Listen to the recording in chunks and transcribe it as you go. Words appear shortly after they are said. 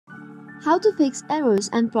How to fix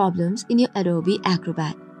errors and problems in your Adobe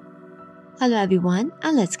Acrobat. Hello everyone,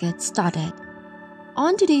 and let's get started.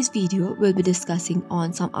 On today's video, we'll be discussing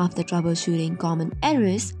on some of the troubleshooting common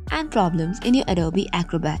errors and problems in your Adobe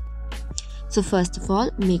Acrobat. So first of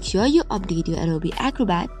all, make sure you update your Adobe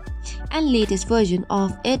Acrobat and latest version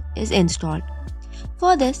of it is installed.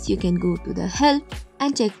 For this, you can go to the help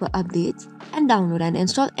and check for updates and download and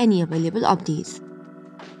install any available updates.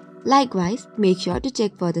 Likewise, make sure to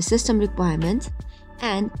check for the system requirements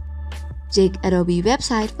and check Adobe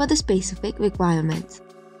website for the specific requirements.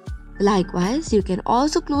 Likewise, you can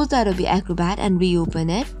also close the Adobe Acrobat and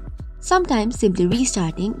reopen it. Sometimes simply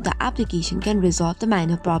restarting the application can resolve the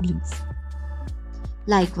minor problems.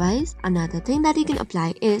 Likewise, another thing that you can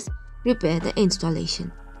apply is repair the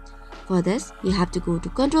installation. For this, you have to go to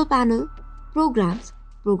Control Panel, Programs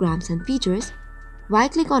and Features,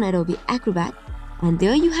 right-click on Adobe Acrobat, and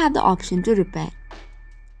there you have the option to repair.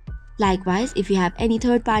 Likewise, if you have any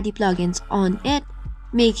third-party plugins on it,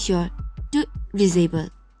 make sure to disable.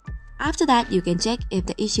 After that, you can check if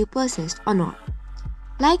the issue persists or not.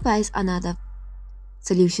 Likewise, another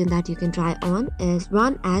solution that you can try on is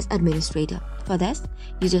Run as Administrator. For this,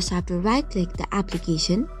 you just have to right-click the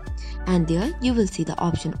application and there you will see the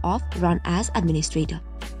option of Run as Administrator.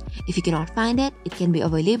 If you cannot find it, it can be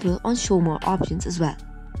available on Show More options as well.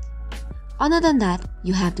 Other than that,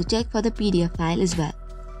 you have to check for the PDF file as well.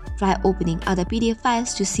 Try opening other PDF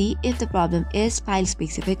files to see if the problem is file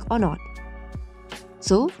specific or not.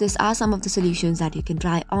 So, these are some of the solutions that you can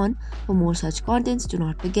try on. For more such contents, do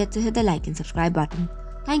not forget to hit the like and subscribe button.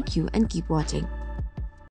 Thank you and keep watching.